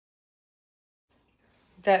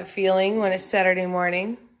That feeling when it's Saturday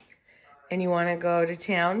morning and you want to go to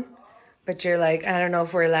town, but you're like, I don't know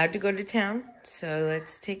if we're allowed to go to town, so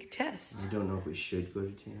let's take a test. I don't know if we should go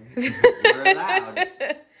to town. We're allowed.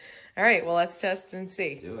 All right, well, let's test and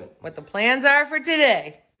see. Let's do it. What the plans are for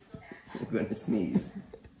today. I'm going to sneeze.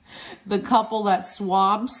 The couple that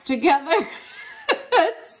swabs together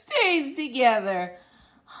stays together.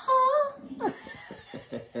 Huh?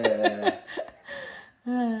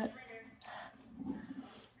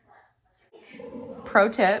 Pro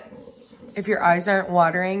tip, if your eyes aren't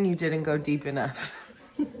watering, you didn't go deep enough.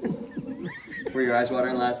 Were your eyes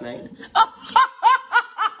watering last night?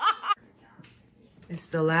 It's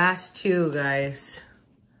the last two, guys.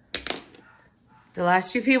 The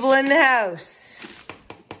last two people in the house.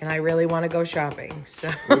 And I really want to go shopping, so.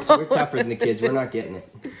 We're tougher than the kids. We're not getting it.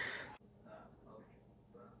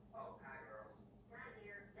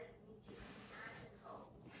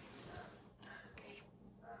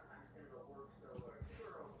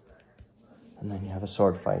 And then you have a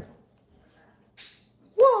sword fight.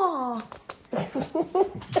 Whoa!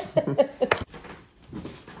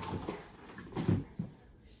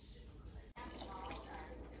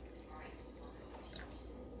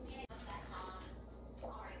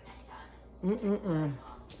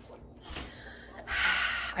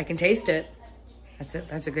 I can taste it. That's it.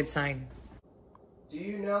 That's a good sign. Do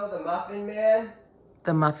you know the Muffin Man?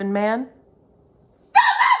 The Muffin Man?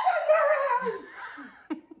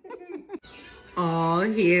 Oh,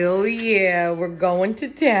 hell yeah. We're going to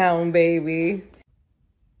town, baby.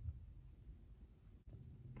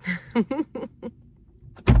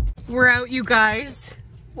 We're out, you guys.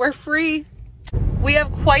 We're free. We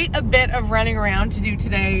have quite a bit of running around to do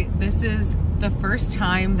today. This is the first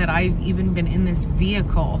time that I've even been in this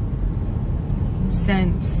vehicle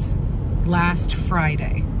since last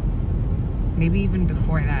Friday. Maybe even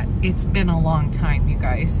before that. It's been a long time, you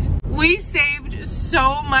guys. We saved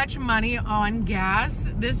so much money on gas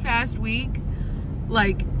this past week.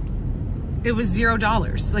 Like, it was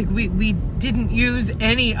 $0. Like, we didn't use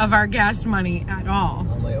any of our gas money at all.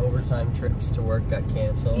 All my overtime trips to work got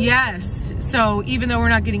canceled. Yes. So even though we're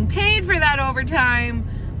not getting paid for that overtime,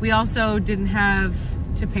 we also didn't have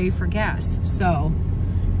to pay for gas. So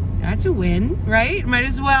that's a win, right? Might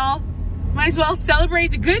as well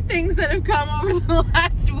celebrate the good things that have come over the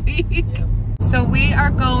last week. Yep. So we are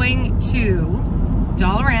going to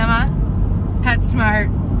Dollarama, PetSmart,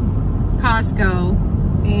 Costco,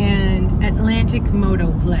 and Atlantic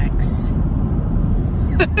Motoplex.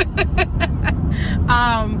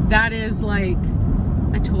 That is like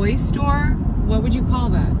a toy store. What would you call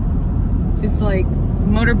that? Just like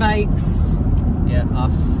motorbikes. Yeah,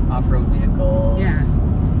 off-road vehicles. Yeah.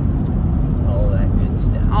 All that good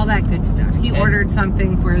stuff. All that good stuff. He ordered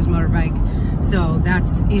something for his motorbike, so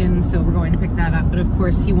that's in, so we're going to pick that up. But of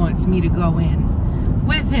course, he wants me to go in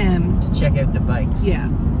with him. To check out the bikes. Yeah,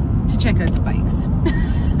 to check out the bikes.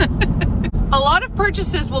 A lot of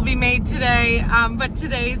purchases will be made today, but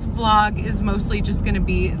today's vlog is mostly just going to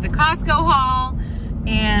be the Costco haul,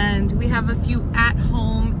 and we have a few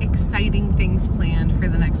at-home exciting things planned for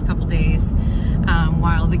the next couple days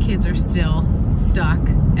while the kids are still stuck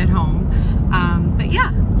at home. But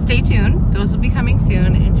yeah, stay tuned. Those will be coming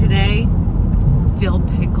soon. And today, dill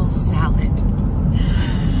pickle salad.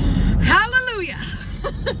 Hallelujah!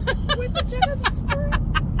 With the Genesis story.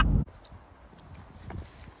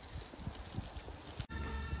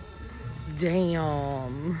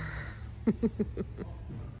 Damn.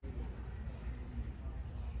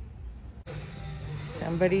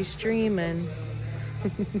 Somebody's streaming.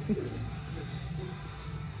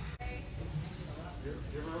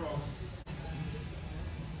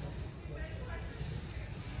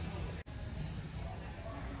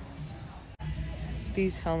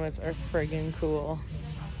 These helmets are friggin' cool.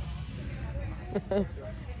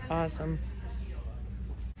 Awesome.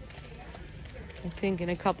 I think in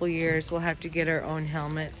a couple years we'll have to get our own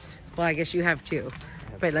helmets. Well, I guess you have two.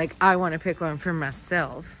 But like, I want to pick one for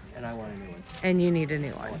myself. And I want a new one. And you need a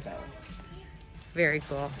new one. I want that one. Very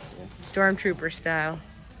cool. Yeah. Stormtrooper style.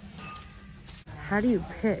 How do you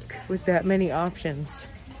pick with that many options?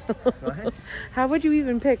 What? How would you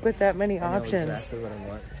even pick with that many options? I know exactly what I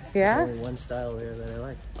want. Yeah? There's only one style there that I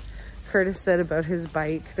like. Curtis said about his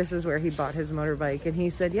bike, this is where he bought his motorbike, and he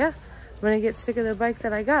said, yeah, when I get sick of the bike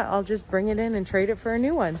that I got, I'll just bring it in and trade it for a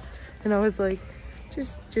new one. And I was like,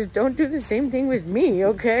 just don't do the same thing with me,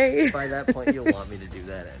 okay? By that point, you'll want me to do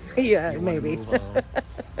that anyway. Yeah, maybe.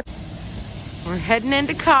 We're heading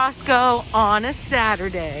into Costco on a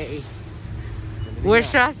Saturday.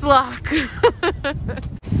 Wish us luck.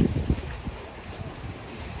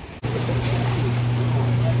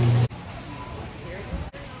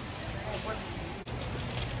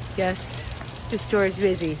 guess the store's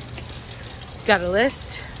busy. Got a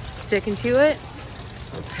list, sticking to it,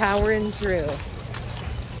 we're powering through.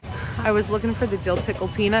 I was looking for the dill pickle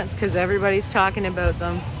peanuts because everybody's talking about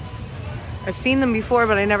them. I've seen them before,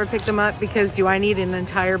 but I never picked them up because do I need an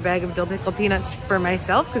entire bag of dill pickle peanuts for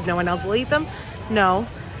myself because no one else will eat them? No,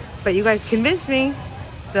 but you guys convinced me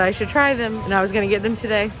that I should try them and I was gonna get them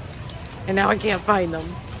today and now I can't find them.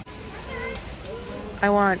 I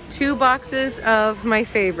want 2 boxes of my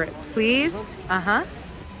favorites, please. Uh-huh.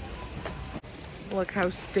 Look how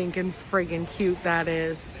stinking friggin' cute that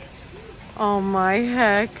is. Oh my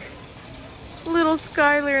heck. Little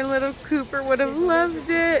Skylar and little Cooper would have loved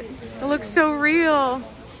it. It looks so real.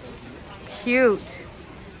 Cute.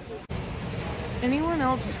 Anyone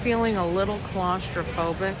else feeling a little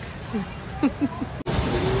claustrophobic?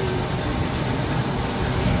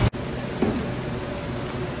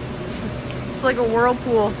 It's like a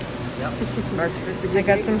whirlpool. Yep. I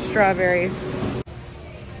got some strawberries.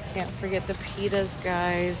 Can't forget the pitas,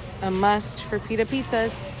 guys. A must for pita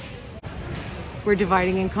pizzas. We're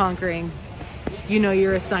dividing and conquering. You know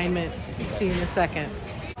your assignment. See you in a second.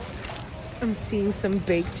 I'm seeing some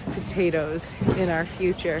baked potatoes in our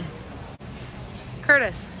future.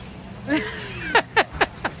 Curtis.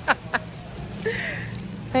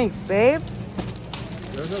 Thanks, babe.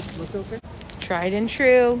 Those look okay. Tried and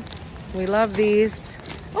true. We love these.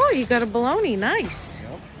 Oh, you got a bologna. Nice.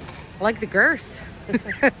 Yep. I like the girth.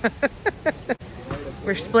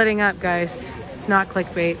 We're splitting up, guys. It's not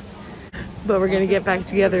clickbait. But we're going to get back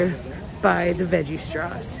together by the veggie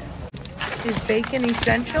straws. Is bacon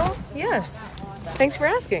essential? Yes. Thanks for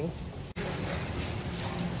asking.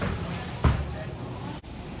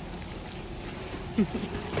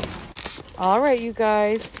 All right, you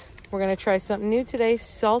guys. We're going to try something new today.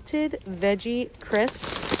 Salted veggie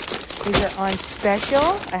crisps. These are on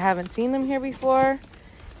special. I haven't seen them here before.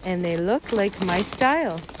 And they look like my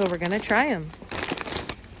style. So we're going to try them.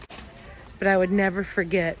 But I would never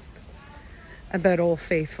forget about Old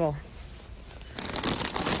Faithful.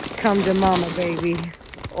 Come to mama, baby.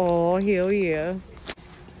 Oh, hell yeah.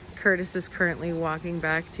 Curtis is currently walking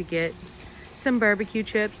back to get some barbecue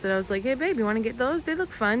chips that I was like, hey babe, you want to get those? They look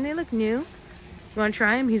fun. They look new. You want to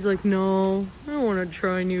try them? He's like, no, I don't want to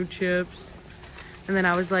try new chips. And then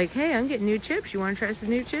I was like, hey, I'm getting new chips. You want to try some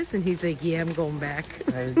new chips? And he's like, yeah, I'm going back.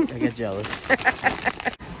 I get jealous.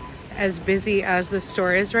 As busy as the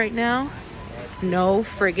store is right now, no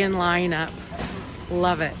friggin' lineup.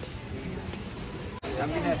 Love it.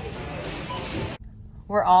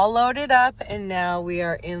 We're all loaded up and now we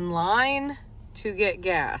are in line to get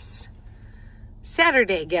gas.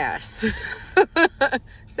 Saturday gas.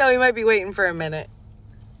 So we might be waiting for a minute.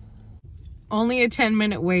 Only a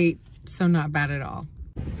 10-minute wait, so not bad at all.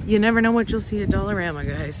 You never know what you'll see at Dollarama,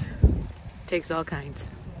 guys. Takes all kinds.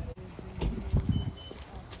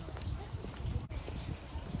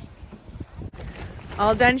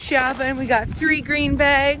 All done shopping. We got 3 green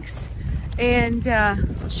bags. And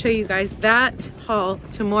I'll show you guys that haul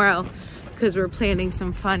tomorrow because we're planning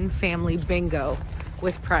some fun family bingo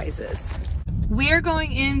with prizes. We are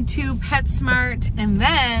going into PetSmart and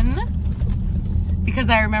then, because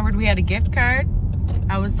I remembered we had a gift card,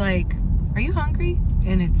 I was like, are you hungry?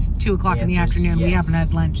 And it's 2 o'clock in the afternoon. Yes. We haven't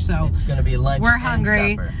had lunch, so it's gonna be lunch. We're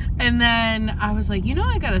hungry. Supper. And then I was like, you know,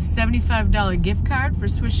 I got a $75 gift card for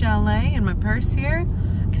Swiss Chalet in my purse here.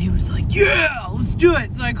 And he was like, yeah, let's do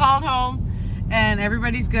it. So I called home and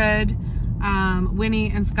everybody's good. Winnie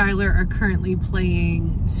and Skylar are currently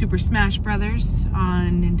playing Super Smash Brothers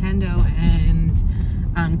on Nintendo,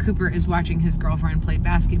 and Cooper is watching his girlfriend play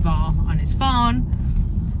basketball on his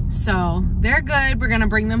phone. So they're good. We're gonna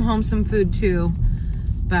bring them home some food too,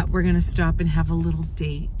 but we're gonna stop and have a little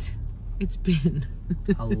date. It's been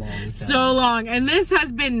a long time. So long, and this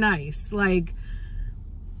has been nice. Like,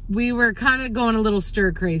 we were kind of going a little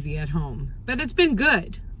stir crazy at home, but it's been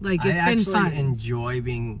good. Like, it's been fun. I actually enjoy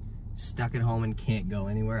being stuck at home and can't go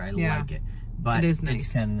anywhere. I like it. But it is nice.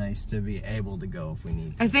 It's kind of nice to be able to go if we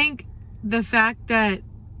need to. I think the fact that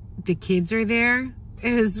the kids are there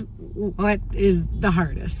is what is the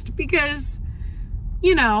hardest, because,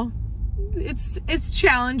 you know, it's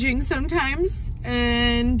challenging sometimes,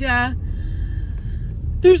 and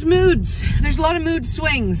there's moods. There's a lot of mood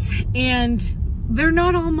swings, and they're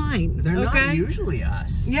not all mine. They're not usually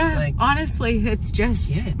us. Yeah, like, honestly, it's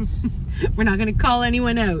just kids. We're not going to call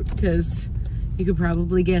anyone out because you could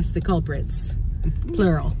probably guess the culprits.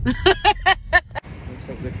 Plural. Looks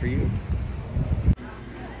so good for you.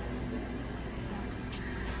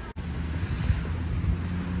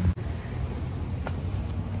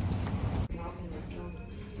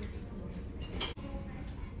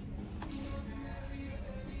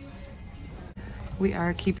 We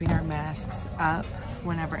are keeping our masks up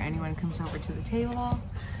whenever anyone comes over to the table.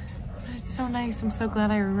 But it's so nice. I'm so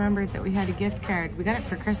glad I remembered that we had a gift card. We got it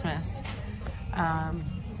for Christmas.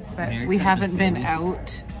 But we haven't been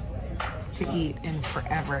out to eat in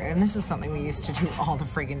forever. And this is something we used to do all the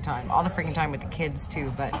friggin' time. All the friggin' time with the kids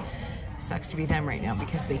too, but it sucks to be them right now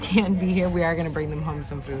because they can't be here. We are gonna bring them home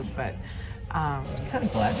some food, but I'm kind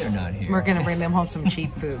of glad they're not here. We're gonna bring them home some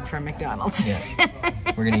cheap food from McDonald's. Yeah,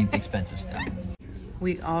 we're gonna eat the expensive stuff.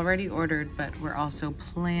 We already ordered, but we're also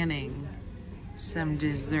planning some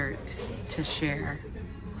dessert to share.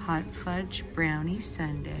 Hot fudge brownie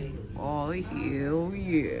sundae. Oh, hell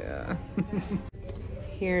yeah.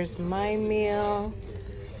 Here's my meal.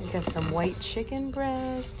 We got some white chicken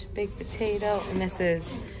breast, baked potato, and this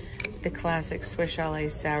is the classic Swiss chalet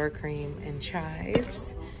sour cream and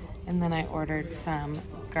chives. And then I ordered some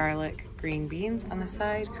garlic green beans on the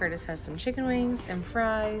side. Curtis has some chicken wings and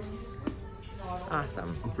fries.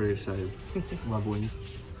 Awesome. I'm pretty excited. Love wings.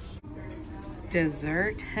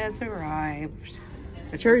 Dessert has arrived.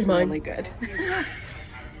 This Cherry's is mine. really good.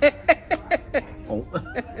 Oh.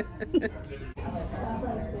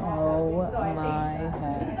 Oh my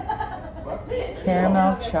head.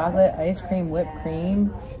 Caramel, chocolate, ice cream, whipped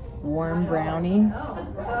cream, warm brownie.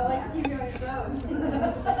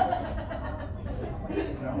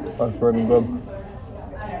 That's pretty good.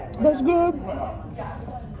 That's good.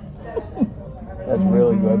 That's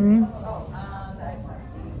really good.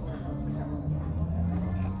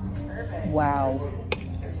 Wow.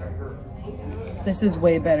 This is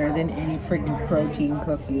way better than any freaking protein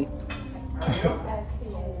cookie.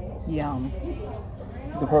 Yum.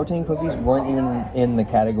 The protein cookies weren't even in the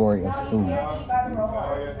category of food.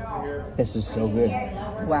 This is so good.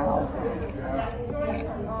 Wow.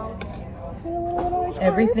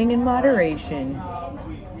 Everything in moderation.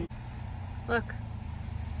 Look,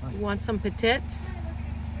 you want some petites?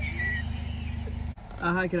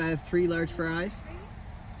 Hi, can I have 3 large fries?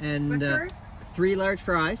 And 3 large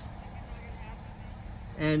fries.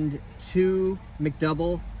 And 2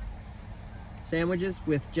 McDouble sandwiches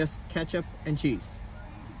with just ketchup and cheese.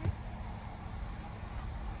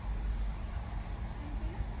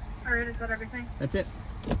 All right, is that everything? That's it.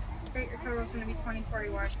 Okay, your total is going to be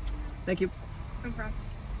 $20.41. Thank you. No problem.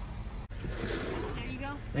 There you go.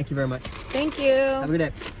 Thank you very much. Thank you. Have a good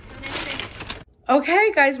day. Have a nice day.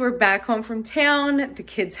 Okay, guys, we're back home from town. The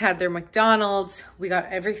kids had their McDonald's. We got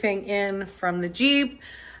everything in from the Jeep.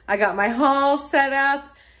 I got my haul set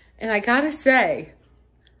up, and I gotta say,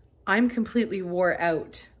 I'm completely wore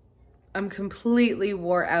out. I'm completely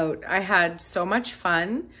wore out. I had so much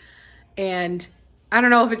fun, and I don't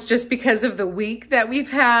know if it's just because of the week that we've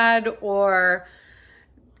had, or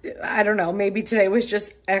I don't know, maybe today was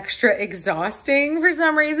just extra exhausting for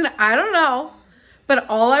some reason. I don't know. But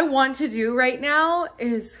all I want to do right now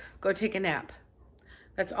is go take a nap.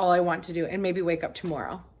 That's all I want to do, and maybe wake up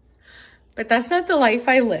tomorrow. But that's not the life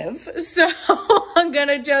I live. So I'm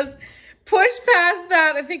gonna just push past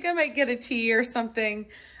that. I think I might get a tea or something.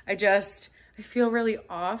 I feel really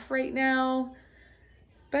off right now,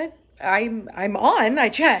 but I'm on. I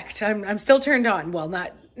checked. I'm still turned on. Well,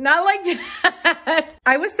 not like that.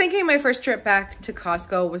 I was thinking my first trip back to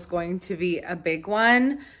Costco was going to be a big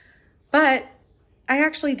one, but I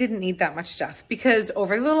actually didn't need that much stuff because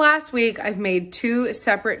over the last week, I've made 2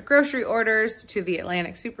 separate grocery orders to the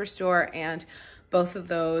Atlantic Superstore, and both of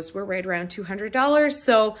those were right around $200.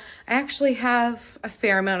 So I actually have a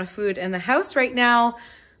fair amount of food in the house right now,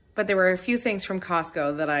 but there were a few things from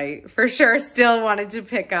Costco that I for sure still wanted to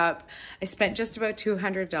pick up. I spent just about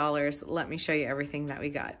 $200. Let me show you everything that we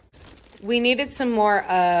got. We needed some more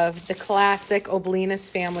of the classic O'Blenis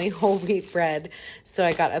family whole wheat bread. So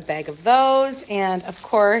I got a bag of those. And of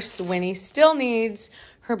course, Winnie still needs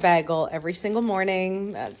her bagel every single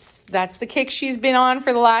morning. That's the kick she's been on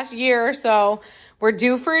for the last year or so. We're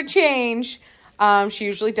due for a change. She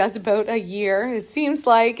usually does about a year. It seems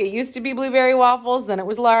like it used to be blueberry waffles, then it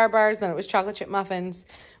was Larabars, then it was chocolate chip muffins.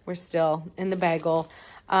 We're still in the bagel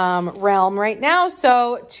realm right now.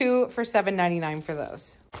 So 2 for $7.99 for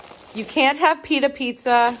those. You can't have pita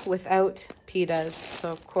pizza without pitas. So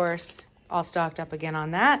of course, all stocked up again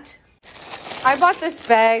on that. I bought this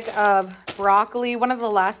bag of broccoli. One of the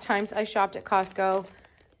last times I shopped at Costco,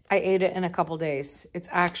 I ate it in a couple days. It's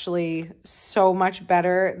actually so much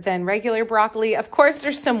better than regular broccoli. Of course,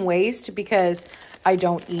 there's some waste because I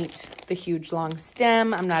don't eat the huge long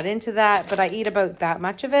stem. I'm not into that, but I eat about that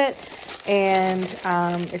much of it. And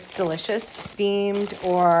it's delicious, steamed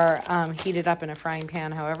or heated up in a frying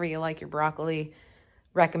pan, however you like your broccoli.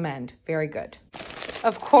 Recommend, very good.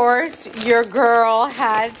 Of course, your girl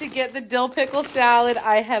had to get the dill pickle salad.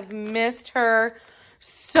 I have missed her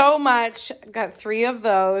so much. Got 3 of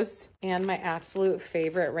those. And my absolute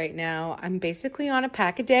favorite right now, I'm basically on a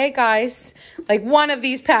pack a day, guys. Like one of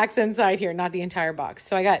these packs inside here, not the entire box.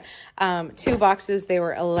 So I got 2 boxes. They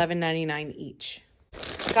were $11.99 each.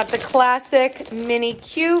 Got the classic mini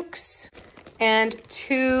cukes and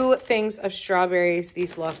 2 things of strawberries.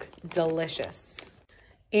 These look delicious.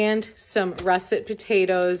 And some russet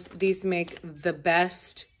potatoes. These make the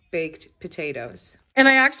best baked potatoes. And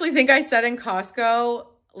I actually think I said in Costco,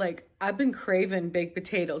 like, I've been craving baked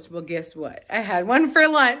potatoes. Well, guess what? I had one for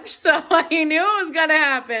lunch, so I knew it was gonna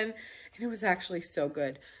happen. And it was actually so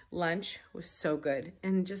good. Lunch was so good.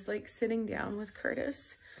 And just like sitting down with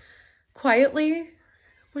Curtis quietly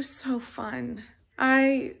was so fun.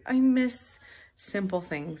 I miss simple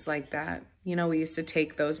things like that. You know, we used to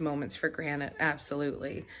take those moments for granted.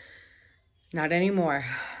 Absolutely. Not anymore.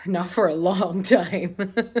 Not for a long time.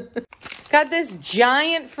 Got this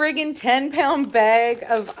giant friggin' 10-pound bag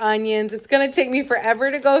of onions. It's gonna take me forever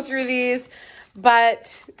to go through these,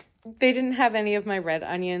 but they didn't have any of my red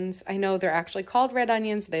onions. I know they're actually called red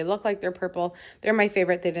onions. They look like they're purple. They're my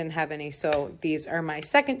favorite. They didn't have any, so these are my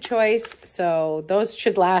second choice. So those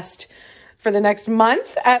should last for the next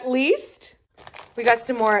month at least. We got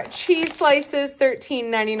some more cheese slices,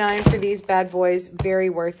 $13.99 for these bad boys. Very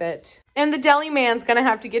worth it. And the deli man's gonna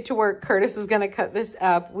have to get to work. Curtis is gonna cut this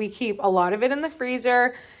up. We keep a lot of it in the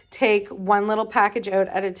freezer, take 1 little package out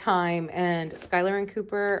at a time, and Skylar and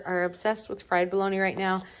Cooper are obsessed with fried bologna right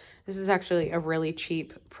now. This is actually a really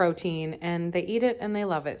cheap protein, and they eat it and they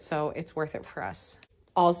love it, so it's worth it for us.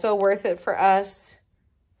 Also worth it for us,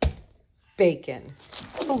 bacon.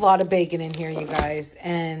 There's a lot of bacon in here, you guys,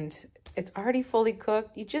 and it's already fully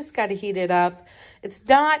cooked. You just got to heat it up. It's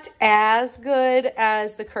not as good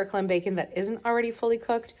as the Kirkland bacon that isn't already fully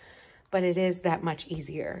cooked, but it is that much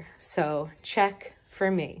easier. So check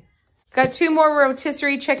for me. Got 2 more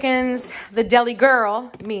rotisserie chickens. The deli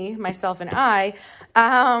girl, me, myself, and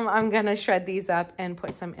I'm gonna shred these up and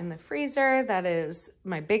put some in the freezer. That is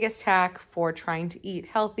my biggest hack for trying to eat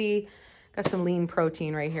healthy. Got some lean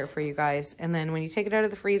protein right here for you guys. And then when you take it out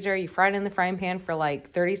of the freezer, you fry it in the frying pan for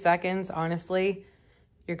like 30 seconds. Honestly,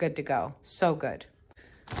 you're good to go. So good.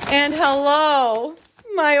 And hello,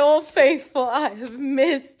 my old faithful. I have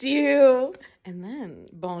missed you. And then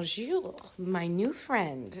bonjour, my new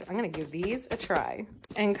friend. I'm going to give these a try.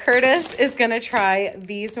 And Curtis is going to try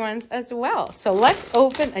these ones as well. So let's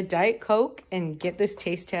open a Diet Coke and get this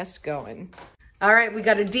taste test going. All right, we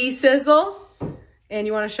got a de-sizzle. And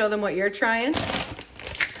you want to show them what you're trying? A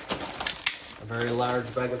very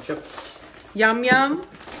large bag of chips. Yum, yum.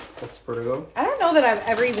 That's pretty good. I don't know that I've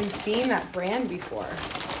ever even seen that brand before.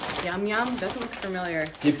 Yum, yum. Doesn't look familiar.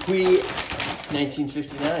 Depuis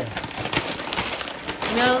 1959.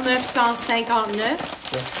 1959.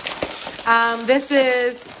 Yeah. This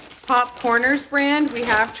is Popcorners brand. We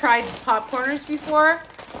have tried Popcorners before.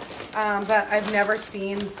 But I've never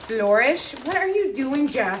seen Flourish. What are you doing,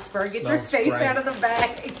 Jasper? Get your face out of the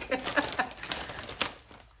bag.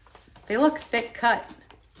 They look thick cut.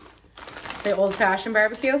 They old-fashioned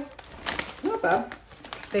barbecue? Not bad.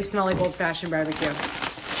 They smell like old-fashioned barbecue,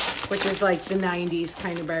 which is like the 90s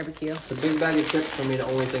kind of barbecue. The big bag of chips for me to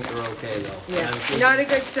only think they're okay, though. Yeah, not a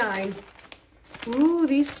good sign. Ooh,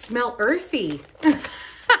 these smell earthy. They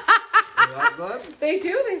are good? They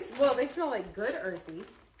do. They smell like good earthy.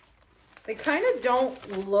 They kind of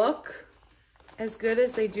don't look as good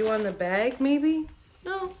as they do on the bag, maybe?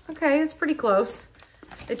 No, okay, it's pretty close.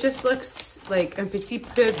 It just looks like un petit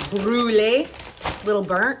peu brûlé, little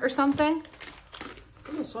burnt or something. Look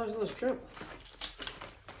at the size of this chip.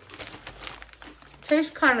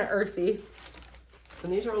 Tastes kind of earthy.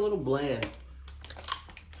 And these are a little bland.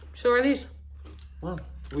 So are these. Well,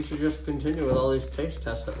 we should just continue with all these taste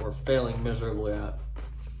tests that we're failing miserably at.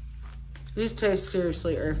 These taste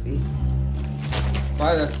seriously earthy.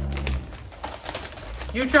 Try this.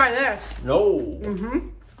 You try this. No. Mm-hmm.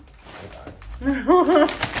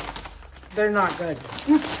 They're not good.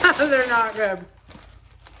 They're not good.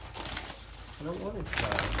 I don't want to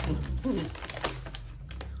try.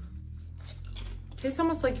 Tastes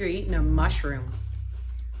almost like you're eating a mushroom.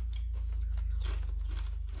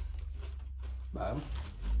 Bad.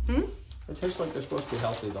 Hmm? It tastes like they're supposed to be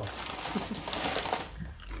healthy, though.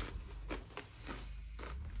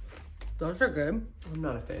 Those are good. I'm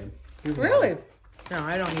not a fan. Really? No,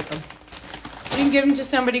 I don't eat them. You can give them to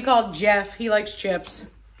somebody called Jeff. He likes chips.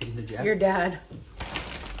 Your dad.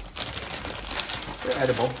 They're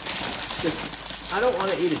edible. Just, I don't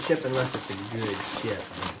want to eat a chip unless it's a good chip.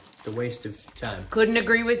 It's a waste of time. Couldn't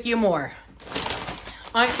agree with you more.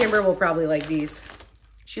 Aunt Kimber will probably like these.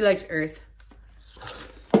 She likes Earth.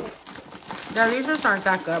 Yeah, these just aren't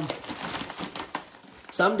that good.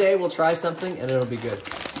 Someday we'll try something and it'll be good.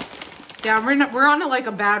 Yeah, we're on like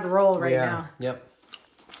a bad roll right now. Yep.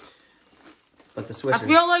 But the Swiss. I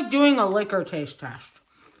feel like doing a liquor taste test.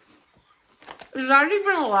 Is that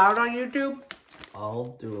even allowed on YouTube?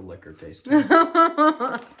 I'll do a liquor taste test.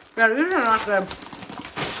 Yeah, these are not good.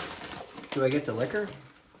 Do I get to liquor?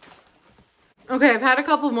 Okay, I've had a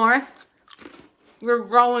couple more. You're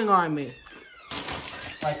growing on me.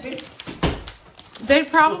 Like me? They'd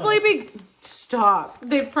probably be... Stop.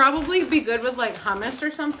 They'd probably be good with like hummus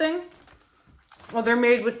or something. Well, they're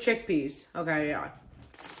made with chickpeas. Okay, yeah.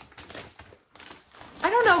 I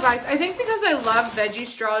don't know, guys. I think because I love veggie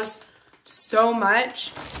straws so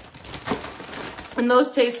much, and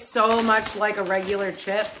those taste so much like a regular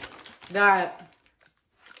chip, that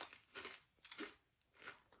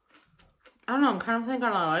I don't know, I'm kind of thinking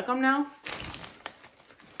I like them now.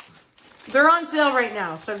 They're on sale right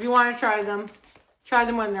now, so if you want to try them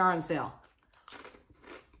when they're on sale.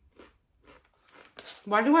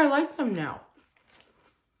 Why do I like them now?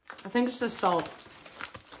 I think it's the salt.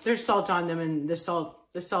 There's salt on them, and the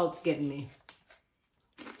salt's getting me.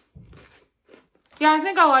 Yeah, I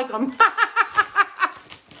think I like them.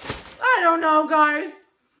 I don't know, guys.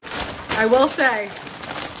 I will say,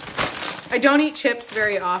 I don't eat chips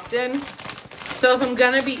very often. So if I'm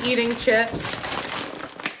gonna be eating chips,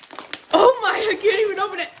 oh my, I can't even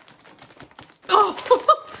open it. Oh,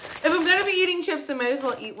 if I'm gonna be eating chips, I might as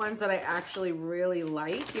well eat ones that I actually really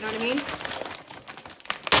like. You know what I mean?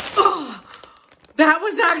 Oh, that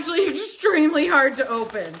was actually extremely hard to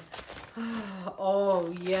open.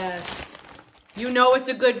 Oh, yes. You know it's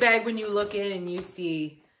a good bag when you look in and you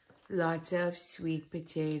see lots of sweet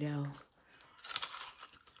potato.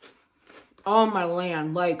 Oh, my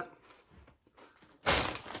land. Like,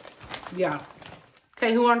 yeah.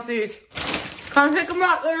 Okay, who wants these? Come pick them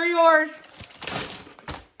up. They're yours.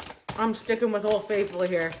 I'm sticking with Old Faithful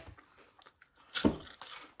here.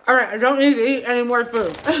 All right, I don't need to eat any more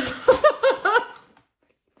food.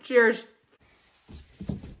 Cheers.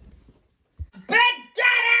 Big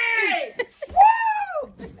Daddy!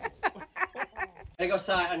 Woo! Gotta go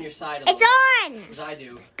on your side a little It's on! As I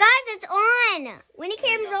do. Guys, it's on! Winnie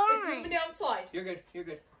cam's on! It's moving down the slide. You're good, you're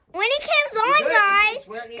good. Winnie cam's on, guys! It's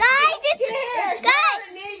where it needs Guys, to be. it's... Where Guys!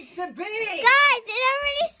 it needs to be! Guys, it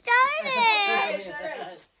already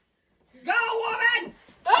started! Go, woman!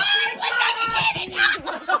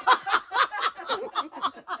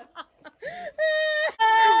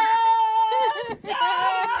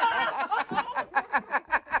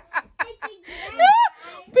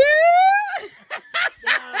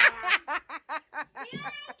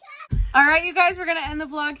 All right, you guys, we're going to end the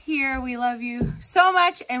vlog here. We love you so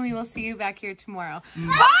much, and we will see you back here tomorrow. Bye,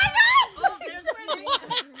 guys!